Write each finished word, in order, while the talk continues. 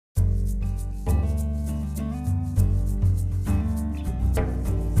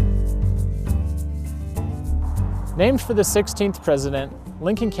Named for the 16th president,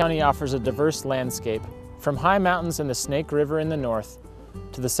 Lincoln County offers a diverse landscape, from high mountains and the Snake River in the north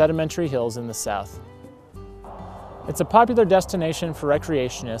to the sedimentary hills in the south. It's a popular destination for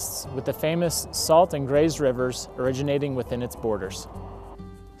recreationists, with the famous Salt and Grays rivers originating within its borders.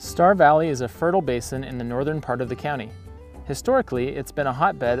 Star Valley is a fertile basin in the northern part of the county. Historically, it's been a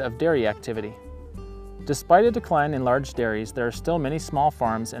hotbed of dairy activity. Despite a decline in large dairies, there are still many small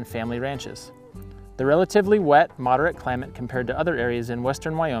farms and family ranches. The relatively wet, moderate climate compared to other areas in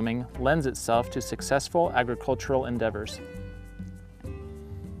western Wyoming lends itself to successful agricultural endeavors.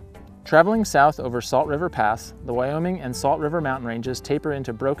 Traveling south over Salt River Pass, the Wyoming and Salt River mountain ranges taper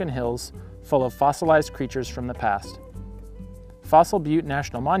into broken hills full of fossilized creatures from the past. Fossil Butte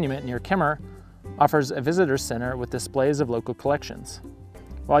National Monument near Kemmer offers a visitor center with displays of local collections.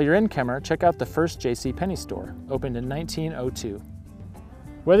 While you're in Kemmer, check out the first J.C. Penney store, opened in 1902.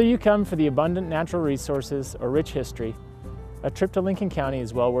 Whether you come for the abundant natural resources or rich history, a trip to Lincoln County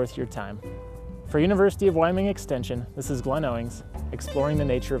is well worth your time. For University of Wyoming Extension, this is Glenn Owings, exploring the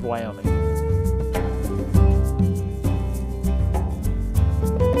nature of Wyoming.